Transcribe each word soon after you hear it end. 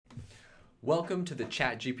Welcome to the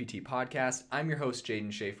ChatGPT podcast. I'm your host,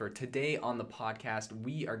 Jaden Schaefer. Today on the podcast,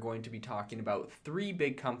 we are going to be talking about three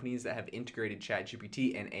big companies that have integrated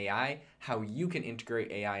ChatGPT and AI, how you can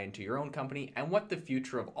integrate AI into your own company, and what the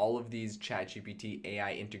future of all of these ChatGPT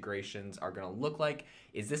AI integrations are going to look like.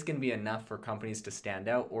 Is this going to be enough for companies to stand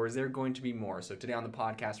out, or is there going to be more? So today on the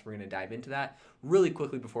podcast, we're going to dive into that. Really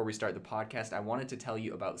quickly before we start the podcast, I wanted to tell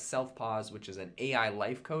you about Self-Pause, which is an AI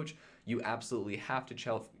life coach. You absolutely have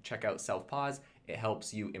to check out Self-Pause. It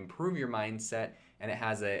helps you improve your mindset, and it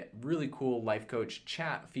has a really cool life coach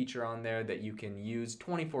chat feature on there that you can use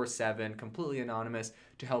 24/7, completely anonymous,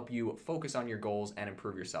 to help you focus on your goals and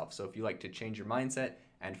improve yourself. So if you like to change your mindset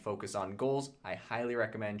and focus on goals, I highly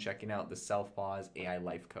recommend checking out the Self-Pause AI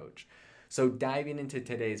life coach. So diving into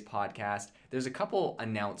today's podcast, there's a couple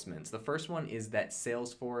announcements. The first one is that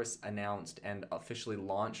Salesforce announced and officially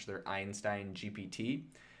launched their Einstein GPT.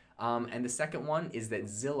 And the second one is that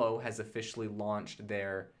Zillow has officially launched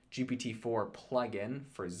their GPT-4 plugin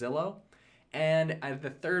for Zillow. And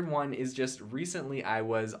the third one is just recently I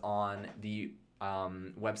was on the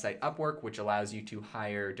website Upwork, which allows you to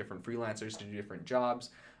hire different freelancers to do different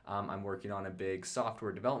jobs. I'm working on a big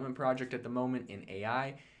software development project at the moment in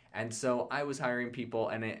AI. And so I was hiring people,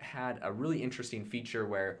 and it had a really interesting feature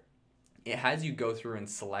where it has you go through and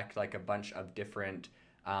select like a bunch of different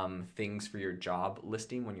things for your job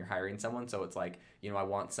listing when you're hiring someone. So it's like, I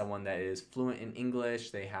want someone that is fluent in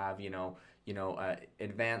English. They have,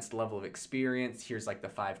 advanced level of experience. Here's like the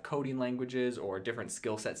 5 coding languages or different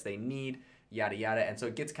skill sets they need, yada, yada. And so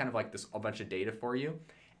it gets kind of like this a bunch of data for you.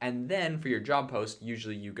 And then for your job post,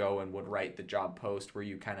 usually you go and would write the job post where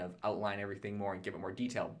you kind of outline everything more and give it more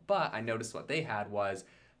detail. But I noticed what they had was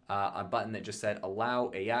a button that just said,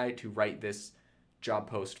 allow AI to write this job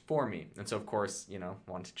post for me. And so of course,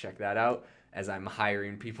 want to check that out as I'm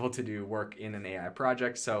hiring people to do work in an AI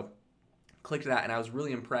project. So clicked that and I was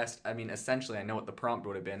really impressed. I mean, essentially I know what the prompt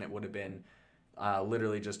would have been. It would have been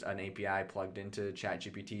literally just an API plugged into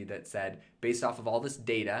ChatGPT that said, based off of all this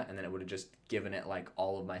data, and then it would have just given it like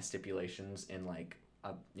all of my stipulations in like,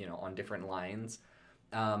 on different lines.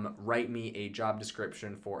 Write me a job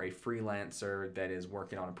description for a freelancer that is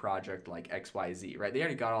working on a project like XYZ, right? They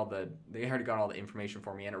already got all the information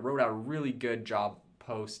for me, and it wrote out a really good job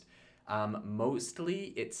post.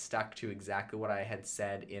 Mostly it stuck to exactly what I had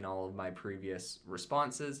said in all of my previous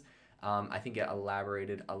responses. I think it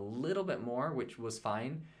elaborated a little bit more, which was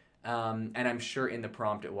fine. And I'm sure in the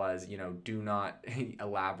prompt it was, do not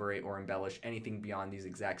elaborate or embellish anything beyond these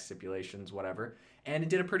exact stipulations, whatever. And it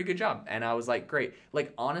did a pretty good job. And I was like, great.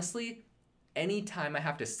 Like, honestly, anytime I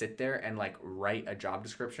have to sit there and like write a job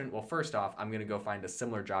description, well, first off, I'm going to go find a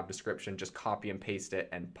similar job description, just copy and paste it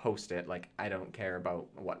and post it. Like, I don't care about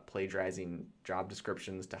plagiarizing job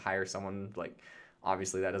descriptions to hire someone. Like,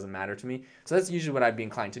 obviously that doesn't matter to me. So that's usually what I'd be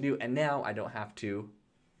inclined to do. And now I don't have to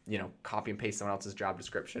copy and paste someone else's job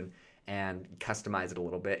description and customize it a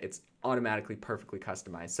little bit. It's automatically perfectly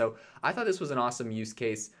customized. So I thought this was an awesome use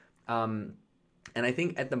case. And I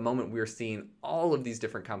think at the moment we're seeing all of these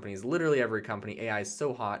different companies, literally every company, AI is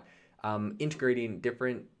so hot, integrating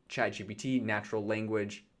different ChatGPT, natural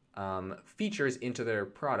language features into their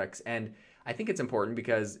products. And I think it's important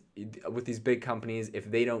because with these big companies, if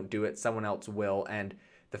they don't do it, someone else will. And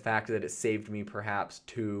the fact that it saved me perhaps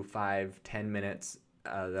 2, 5, 10 minutes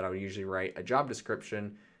that I would usually write a job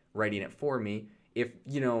description, writing it for me. If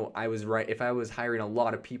if I was hiring a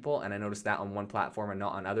lot of people and I noticed that on one platform and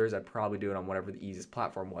not on others, I'd probably do it on whatever the easiest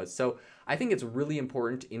platform was. So I think it's really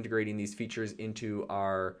important integrating these features into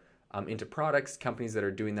our into products. Companies that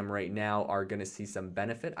are doing them right now are going to see some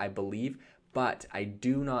benefit, I believe. But I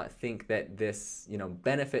do not think that this,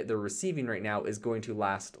 benefit they're receiving right now is going to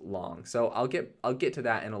last long. So I'll get to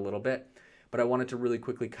that in a little bit. But I wanted to really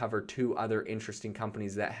quickly cover 2 other interesting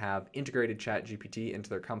companies that have integrated ChatGPT into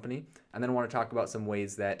their company. And then I want to talk about some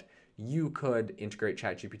ways that you could integrate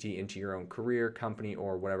ChatGPT into your own career, company,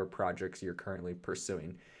 or whatever projects you're currently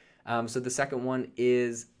pursuing. So the second one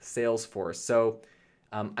is Salesforce. So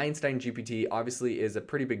Einstein GPT obviously is a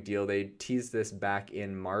pretty big deal. They teased this back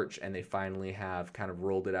in March and they finally have kind of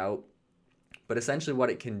rolled it out. But essentially what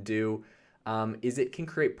it can do is it can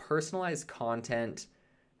create personalized content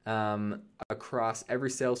across every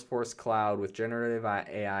Salesforce cloud with generative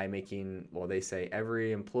AI making, they say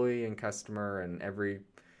every employee and customer and every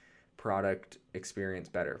product experience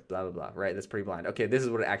better, blah, blah, blah, right? That's pretty blind. Okay, this is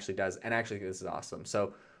what it actually does. And actually, this is awesome.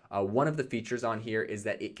 So one of the features on here is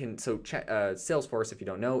that it can, Salesforce, if you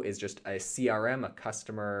don't know, is just a CRM, a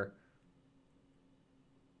customer,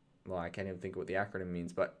 I can't even think of what the acronym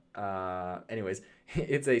means, but anyways,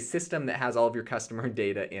 it's a system that has all of your customer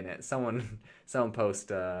data in it. Someone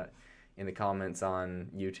post in the comments on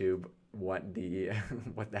YouTube what the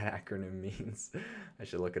what that acronym means. I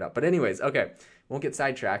should look it up. But anyways, okay, won't get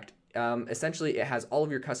sidetracked. Essentially, it has all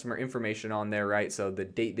of your customer information on there, right? So the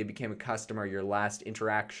date they became a customer, your last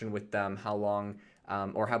interaction with them, how long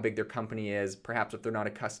or how big their company is, perhaps if they're not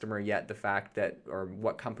a customer yet, the fact that, or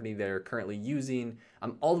what company they're currently using,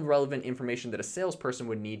 all the relevant information that a salesperson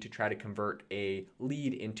would need to try to convert a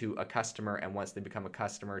lead into a customer, and once they become a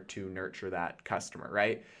customer, to nurture that customer,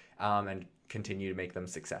 right? And continue to make them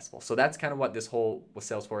successful. So that's kind of what this whole with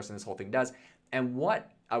Salesforce and this whole thing does. And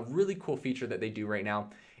what a really cool feature that they do right now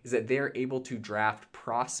is that they're able to draft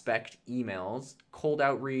prospect emails, cold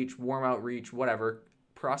outreach, warm outreach, whatever,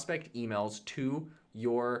 prospect emails to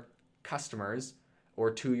your customers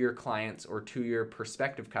or to your clients or to your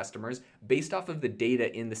prospective customers based off of the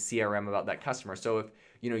data in the CRM about that customer. So if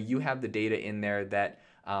you have the data in there that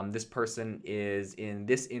this person is in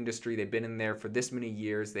this industry, they've been in there for this many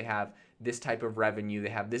years, they have this type of revenue, they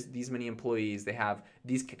have these many employees, they have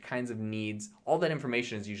these kinds of needs. All that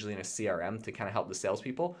information is usually in a CRM to kind of help the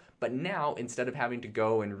salespeople. But now, instead of having to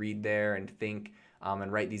go and read there and think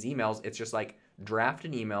and write these emails, it's just like draft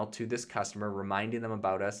an email to this customer, reminding them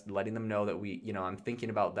about us, letting them know that I'm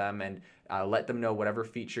thinking about them, and let them know whatever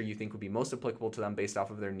feature you think would be most applicable to them based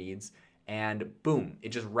off of their needs. And boom, it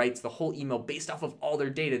just writes the whole email based off of all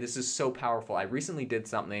their data. This is so powerful. I recently did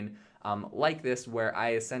something like this where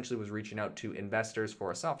I essentially was reaching out to investors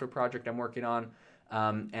for a software project I'm working on,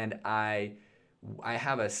 and I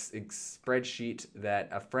have a spreadsheet that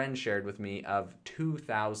a friend shared with me of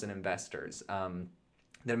 2,000 investors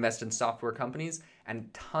that invest in software companies,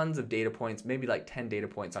 and tons of data points, maybe like 10 data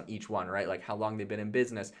points on each one, right? Like how long they've been in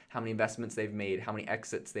business, how many investments they've made, how many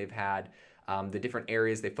exits they've had, the different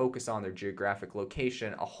areas they focus on, their geographic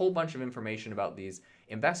location, a whole bunch of information about these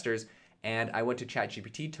investors. And I went to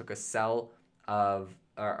ChatGPT, took a cell of,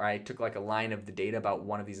 or I took like a line of the data about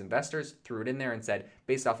one of these investors, threw it in there and said,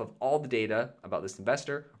 based off of all the data about this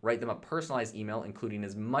investor, write them a personalized email, including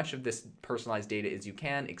as much of this personalized data as you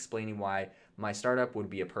can, explaining why my startup would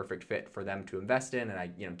be a perfect fit for them to invest in. And I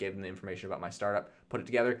gave them the information about my startup, put it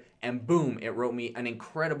together, and boom, it wrote me an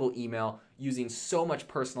incredible email using so much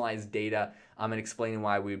personalized data and explaining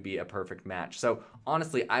why we would be a perfect match. So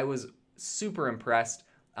honestly, I was super impressed.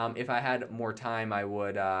 If I had more time, I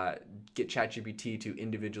would get ChatGPT to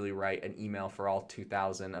individually write an email for all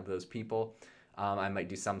 2,000 of those people. I might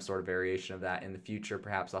do some sort of variation of that in the future.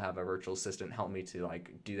 Perhaps I'll have a virtual assistant help me to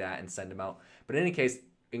do that and send them out. But in any case,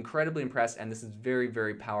 incredibly impressed, and this is very,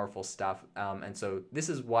 very powerful stuff. And so this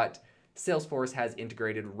is what Salesforce has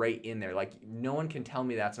integrated right in there. Like, no one can tell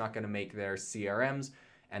me that's not going to make their CRMs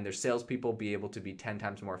and their salespeople be able to be 10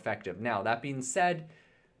 times more effective. Now, that being said,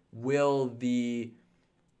 will the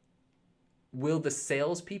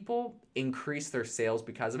salespeople increase their sales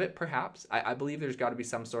because of it? Perhaps. I believe there's got to be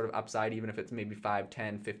some sort of upside, even if it's maybe 5,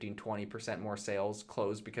 10, 15, 20% more sales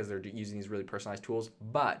closed because they're using these really personalized tools.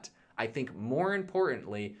 But I think more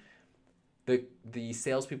importantly, the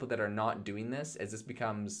salespeople that are not doing this, as this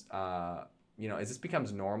becomes normal,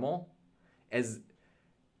 there's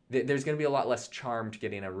going to be a lot less charm to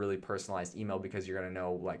getting a really personalized email, because you're going to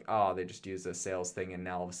know, like, oh, they just used a sales thing, and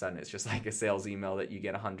now all of a sudden it's just like a sales email that you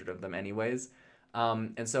get 100 of them anyways.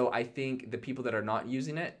 And so I think the people that are not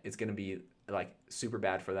using it, it's going to be like super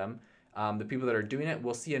bad for them. The people that are doing it,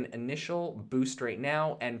 we'll see an initial boost right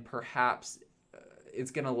now, and perhaps it's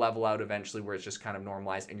going to level out eventually where it's just kind of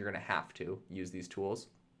normalized and you're going to have to use these tools.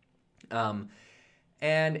 And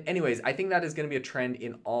anyways, I think that is going to be a trend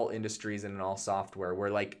in all industries and in all software,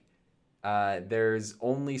 where there's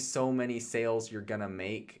only so many sales you're going to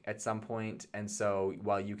make at some point. And so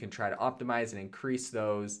while you can try to optimize and increase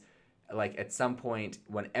those, like at some point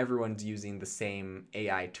when everyone's using the same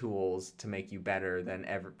AI tools to make you better, then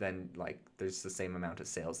there's the same amount of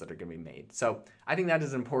sales that are going to be made. So I think that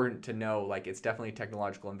is important to know. Like, it's definitely a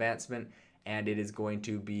technological advancement, and it is going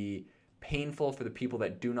to be painful for the people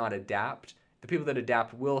that do not adapt. The people that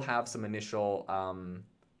adapt will have some initial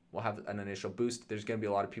will have an initial boost. There's going to be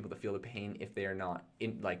a lot of people that feel the pain if they are not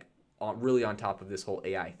really on top of this whole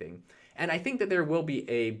AI thing. And I think that there will be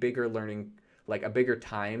a bigger learning, like a bigger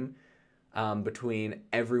time between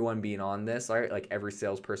everyone being on this, right? Like every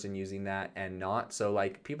salesperson using that and not. So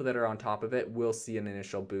like people that are on top of it will see an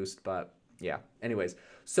initial boost, but yeah. Anyways,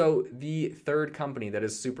 so the third company that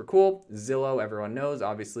is super cool, Zillow, everyone knows.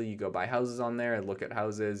 Obviously, you go buy houses on there and look at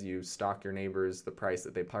houses. You stalk your neighbors the price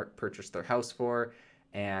that they purchased their house for,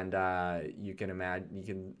 and you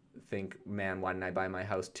can think, man, why didn't I buy my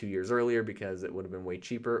house 2 years earlier, because it would have been way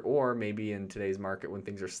cheaper? Or maybe in today's market when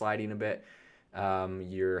things are sliding a bit,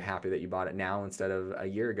 you're happy that you bought it now instead of a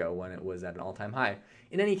year ago when it was at an all-time high.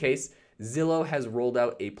 In any case, Zillow has rolled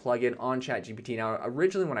out a plugin on ChatGPT. Now,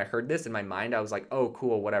 originally when I heard this in my mind, I was like, oh,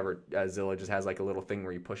 cool, whatever. Zillow just has like a little thing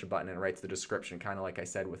where you push a button and it writes the description, kind of like I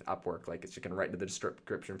said with Upwork. Like it's just going to write the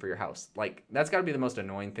description for your house. Like that's got to be the most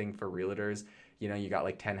annoying thing for realtors. You know, you got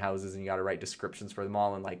like 10 houses and you got to write descriptions for them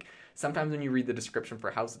all. And like sometimes when you read the description for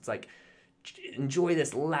a house, it's like, enjoy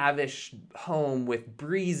this lavish home with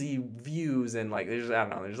breezy views. And like, there's, I don't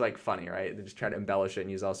know, they're just like funny, right? They just try to embellish it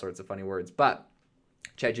and use all sorts of funny words. But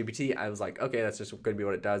ChatGPT, I was like, okay, that's just going to be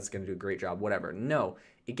what it does. It's going to do a great job, whatever. No,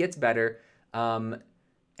 it gets better.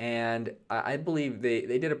 And I believe they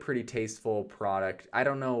did a pretty tasteful product. I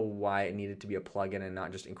don't know why it needed to be a plugin and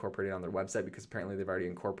not just incorporated on their website, because apparently they've already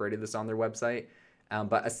incorporated this on their website.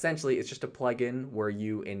 But essentially, it's just a plugin where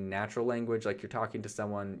you, in natural language, like you're talking to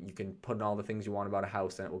someone, you can put in all the things you want about a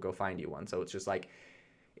house and it will go find you one. So it's just like,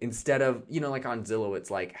 instead of, you know, like on Zillow, it's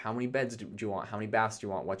like, how many beds do you want? How many baths do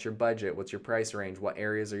you want? What's your budget? What's your price range? What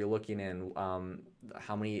areas are you looking in?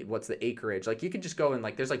 What's the acreage? Like you could just go and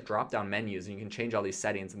like, there's like drop down menus and you can change all these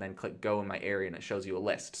settings and then click go in my area and it shows you a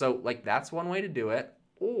list. So like that's one way to do it.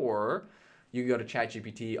 Or you go to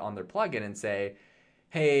ChatGPT on their plugin and say,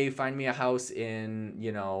 hey, find me a house in,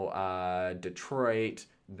 you know, Detroit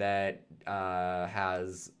that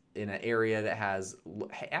has, in an area that has,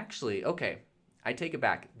 actually, okay, I take it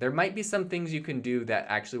back. There might be some things you can do that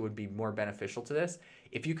actually would be more beneficial to this.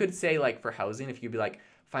 If you could say, like, for housing, if you could be like,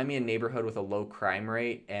 find me a neighborhood with a low crime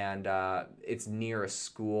rate and it's near a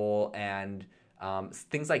school and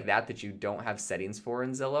things like that that you don't have settings for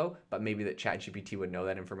in Zillow, but maybe that ChatGPT would know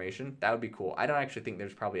that information, that would be cool. I don't actually think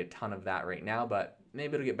there's probably a ton of that right now, but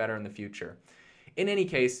maybe it'll get better in the future. In any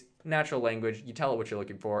case, natural language, you tell it what you're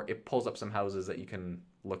looking for. It pulls up some houses that you can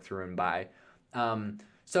look through and buy.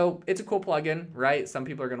 So it's a cool plugin, right? Some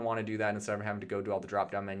people are going to want to do that instead of having to go do all the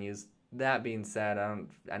drop-down menus. That being said,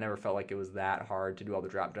 I never felt like it was that hard to do all the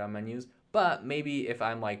drop-down menus. But maybe if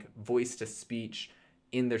I'm like voice to speech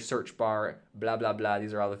in their search bar, blah, blah, blah,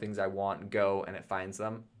 these are all the things I want, go, and it finds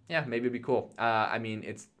them. Yeah, maybe it'd be cool.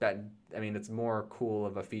 It's more cool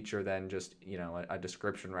of a feature than just, you know, a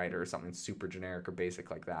description writer or something super generic or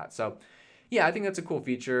basic like that. So yeah, I think that's a cool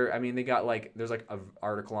feature. I mean, they got like, there's like an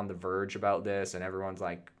article on The Verge about this, and everyone's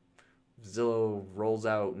like, Zillow rolls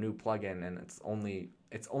out new plugin, and it's only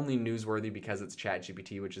newsworthy because it's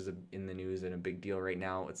ChatGPT, which is in the news and a big deal right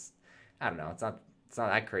now. I don't know, it's not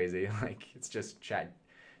that crazy. Like it's just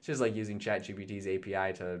like using ChatGPT's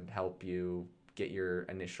API to help you get your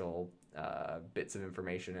initial bits of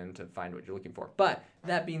information and to find what you're looking for. But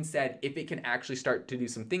that being said, if it can actually start to do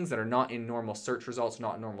some things that are not in normal search results,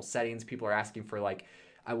 not in normal settings, people are asking for like,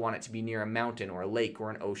 I want it to be near a mountain or a lake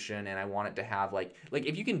or an ocean, and I want it to have like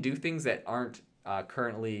if you can do things that aren't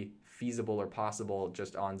currently feasible or possible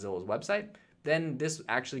just on Zillow's website, then this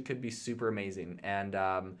actually could be super amazing. And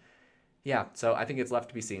yeah, so I think it's left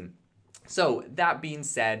to be seen. So that being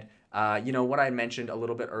said, you know what I mentioned a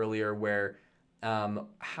little bit earlier, where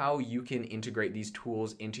how you can integrate these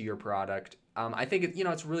tools into your product. I think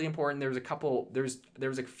it's really important.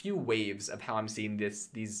 There's a few waves of how I'm seeing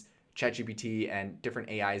these ChatGPT and different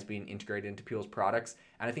AIs being integrated into people's products,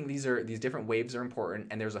 and I think these different waves are important.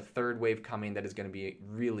 And there's a third wave coming that is going to be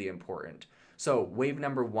really important. So wave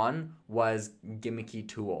number one was gimmicky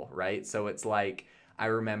tool, right? So it's like, I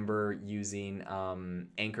remember using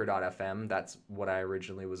Anchor.fm. That's what I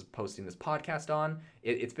originally was posting this podcast on.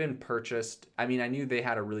 It's been purchased. I mean, I knew they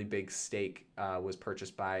had a really big stake, was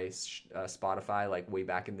purchased by Spotify like way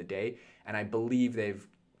back in the day. And I believe they've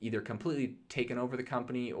either completely taken over the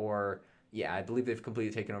company I believe they've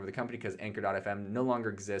completely taken over the company, because Anchor.fm no longer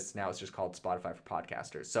exists. Now it's just called Spotify for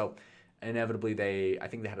Podcasters. So inevitably, I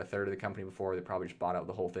think they had a third of the company before. They probably just bought out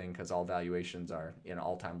the whole thing because all valuations are in an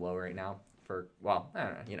all-time low right now. I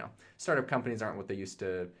don't know, startup companies aren't what they used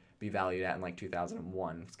to be valued at in like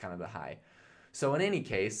 2001. It's kind of the high. So in any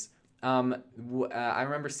case, I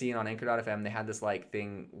remember seeing on Anchor.fm, they had this like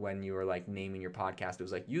thing when you were like naming your podcast. It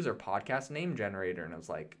was like, use our podcast name generator. And it was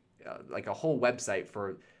like a whole website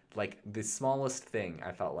for like the smallest thing.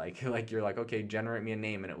 I felt like, like you're like, okay, generate me a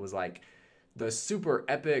name. And it was like the super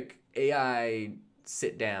epic AI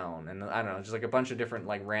sit down. And I don't know, just like a bunch of different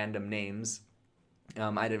like random names.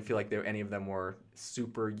 I didn't feel like any of them were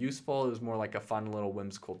super useful. It was more like a fun little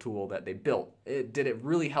whimsical tool that they built. Did it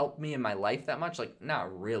really help me in my life that much? Like,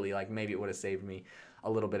 not really. Like, maybe it would have saved me a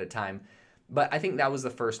little bit of time. But I think that was the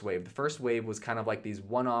first wave. The first wave was kind of like these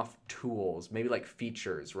one-off tools, maybe like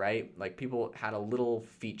features, right? Like people had a little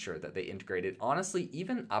feature that they integrated. Honestly,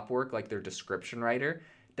 even Upwork, like their description writer,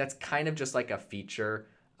 that's kind of just like a feature,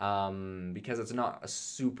 because it's not a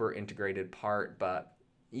super integrated part, but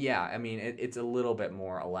yeah, I mean, it's a little bit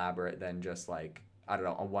more elaborate than just like I don't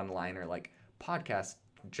know, a one-liner like podcast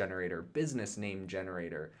generator, business name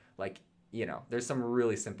generator, like, there's some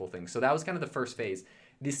really simple things. So that was kind of the first phase.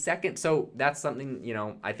 The second, so that's something,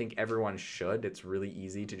 I think everyone should. It's really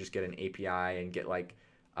easy to just get an API and get like,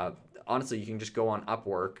 honestly, you can just go on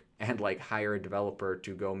Upwork and like hire a developer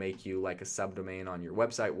to go make you like a subdomain on your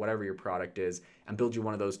website, whatever your product is, and build you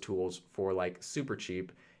one of those tools for like super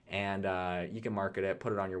cheap. And you can market it,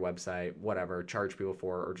 put it on your website, whatever, charge people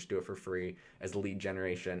for it, or just do it for free as lead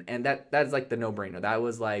generation. And that's like the no-brainer. That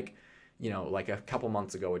was like, like a couple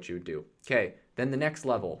months ago what you would do. Okay, then the next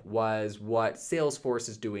level was what Salesforce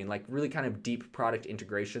is doing, like really kind of deep product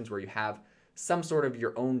integrations where you have some sort of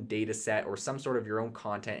your own data set or some sort of your own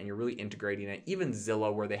content and you're really integrating it. Even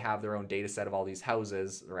Zillow, where they have their own data set of all these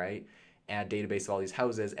houses, right? And database of all these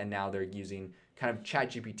houses, and now they're using kind of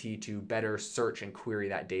ChatGPT to better search and query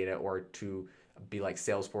that data, or to be like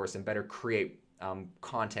Salesforce and better create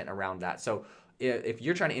content around that. So if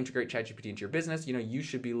you're trying to integrate ChatGPT into your business, you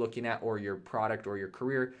should be looking at, or your product or your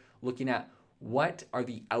career, looking at what are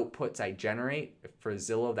the outputs I generate. For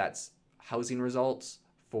Zillow, that's housing results.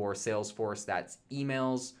 For Salesforce, that's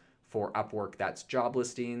emails. For Upwork, that's job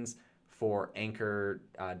listings. For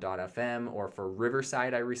Anchor.fm, or for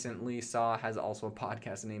Riverside, I recently saw has also a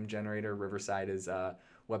podcast name generator. Riverside is a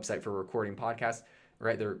website for recording podcasts,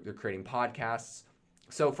 right? They're creating podcasts.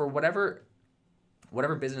 So for whatever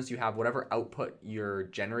business you have, whatever output you're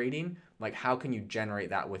generating, like how can you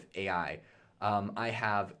generate that with AI? I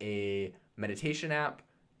have a meditation app,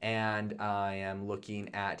 and I am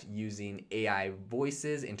looking at using AI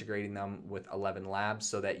voices, integrating them with 11 Labs,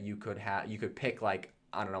 so that you could pick like,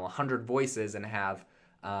 I don't know, 100 voices and have,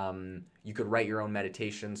 you could write your own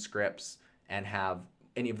meditation scripts and have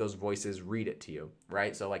any of those voices read it to you,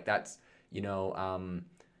 right? So like that's,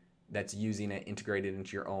 that's using it integrated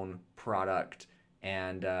into your own product.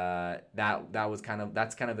 And that's kind of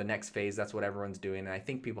the next phase. That's what everyone's doing. And I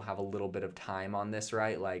think people have a little bit of time on this,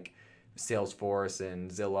 right? Like Salesforce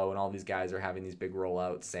and Zillow and all these guys are having these big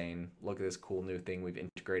rollouts saying, look at this cool new thing we've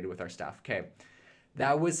integrated with our stuff. Okay.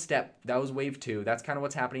 That was wave 2. That's kind of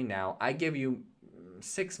what's happening now. I give you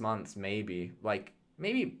 6 months, maybe.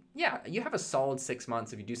 Yeah, you have a solid 6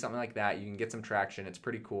 months. If you do something like that, you can get some traction. It's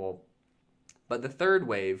pretty cool. But the third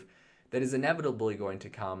wave that is inevitably going to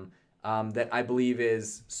come, that I believe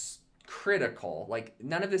is critical. Like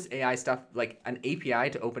none of this AI stuff, like an API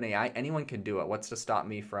to OpenAI, anyone can do it. What's to stop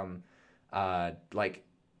me from, I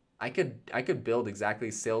could build exactly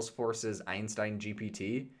Salesforce's Einstein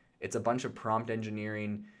GPT. It's a bunch of prompt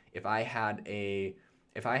engineering. If I had a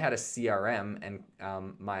CRM and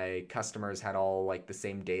my customers had all like the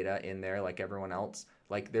same data in there like everyone else,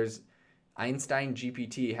 like there's Einstein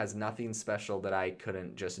GPT has nothing special that I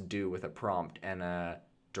couldn't just do with a prompt and a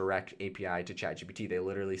direct API to ChatGPT. They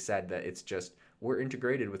literally said that it's just, we're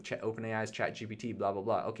integrated with OpenAI's ChatGPT, blah, blah,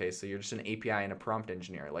 blah. Okay, so you're just an API and a prompt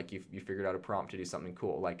engineer. Like you figured out a prompt to do something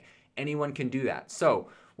cool. Like anyone can do that. So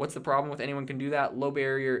what's the problem with anyone can do that? Low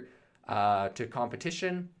barrier to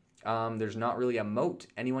competition. There's not really a moat.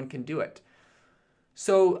 Anyone can do it.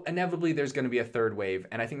 So inevitably there's going to be a third wave.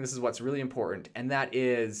 And I think this is what's really important. And that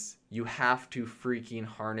is you have to freaking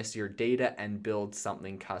harness your data and build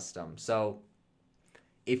something custom. So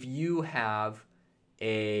if you have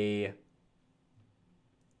a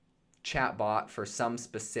chatbot for some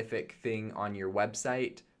specific thing on your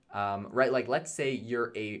website, right? Like let's say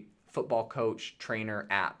you're a football coach trainer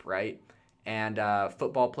app, right? And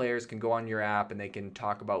football players can go on your app and they can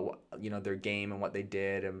talk about what, their game and what they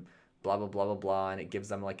did and blah, blah, blah, blah, blah. And it gives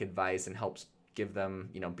them like advice and helps give them,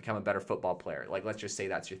 become a better football player. Like, let's just say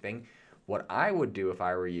that's your thing. What I would do if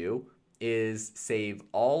I were you is save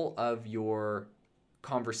all of your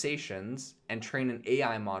conversations and train an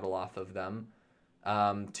AI model off of them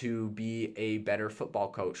to be a better football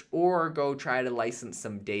coach, or go try to license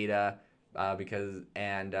some data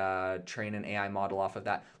and train an AI model off of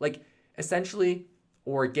that. Like essentially,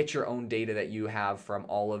 or get your own data that you have from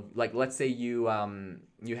all of, like, let's say you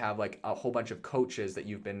have like a whole bunch of coaches that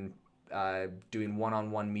you've been doing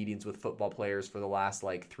one-on-one meetings with football players for the last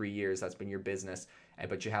like 3 years. That's been your business.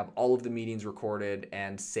 But you have all of the meetings recorded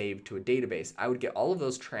and saved to a database. I would get all of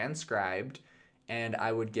those transcribed, and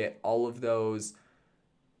I would get all of those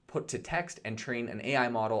put to text and train an AI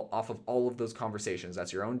model off of all of those conversations.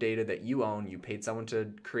 That's your own data that you own. You paid someone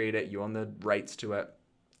to create it. You own the rights to it.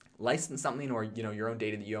 License something, or your own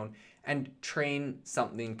data that you own, and train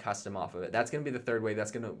something custom off of it. That's going to be the third wave.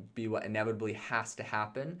 That's going to be what inevitably has to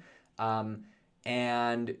happen.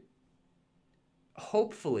 And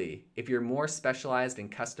hopefully, if you're more specialized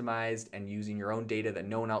and customized and using your own data that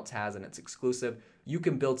no one else has and it's exclusive, you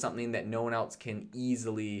can build something that no one else can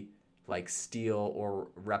easily like steal or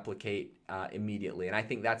replicate immediately. And I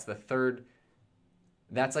think that's the third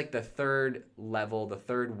level, the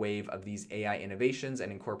third wave of these AI innovations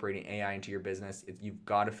and incorporating AI into your business. You've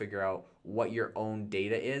got to figure out what your own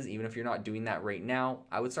data is. Even if you're not doing that right now,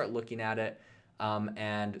 I would start looking at it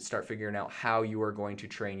and start figuring out how you are going to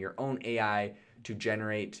train your own AI to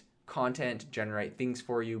generate content, generate things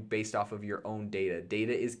for you based off of your own data.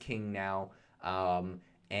 Data is king now,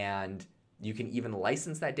 and you can even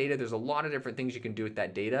license that data. There's a lot of different things you can do with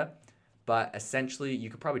that data. But essentially, you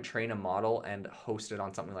could probably train a model and host it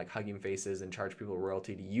on something like Hugging Faces and charge people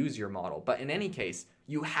royalty to use your model. But in any case,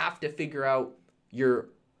 you have to figure out your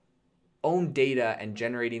own data and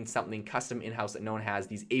generating something custom in-house that no one has.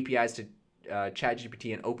 These APIs to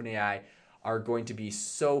ChatGPT and OpenAI are going to be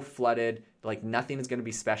so flooded, like nothing is going to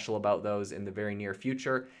be special about those in the very near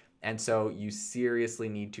future. And so you seriously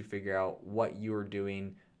need to figure out what you're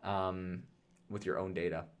doing with your own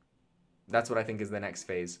data. That's what I think is the next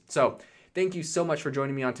phase. So thank you so much for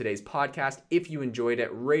joining me on today's podcast. If you enjoyed it,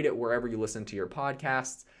 rate it wherever you listen to your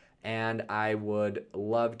podcasts. And I would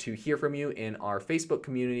love to hear from you in our Facebook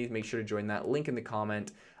community. Make sure to join that, link in the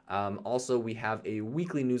comment. Also, we have a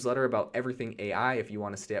weekly newsletter about everything AI. If you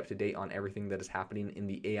want to stay up to date on everything that is happening in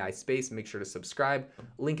the AI space, make sure to subscribe.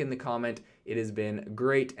 Link in the comment. It has been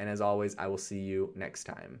great. And as always, I will see you next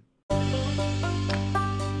time.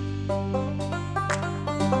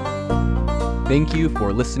 Thank you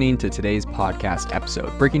for listening to today's podcast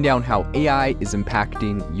episode, breaking down how AI is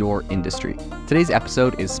impacting your industry. Today's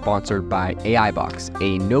episode is sponsored by AIbox,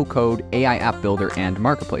 a no-code AI app builder and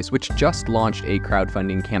marketplace, which just launched a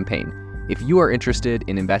crowdfunding campaign. If you are interested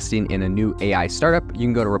in investing in a new AI startup, you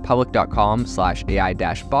can go to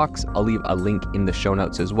republic.com/AI-box. I'll leave a link in the show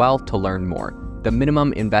notes as well to learn more. The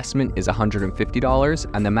minimum investment is $150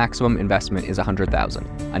 and the maximum investment is $100,000.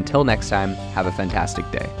 Until next time, have a fantastic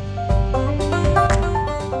day.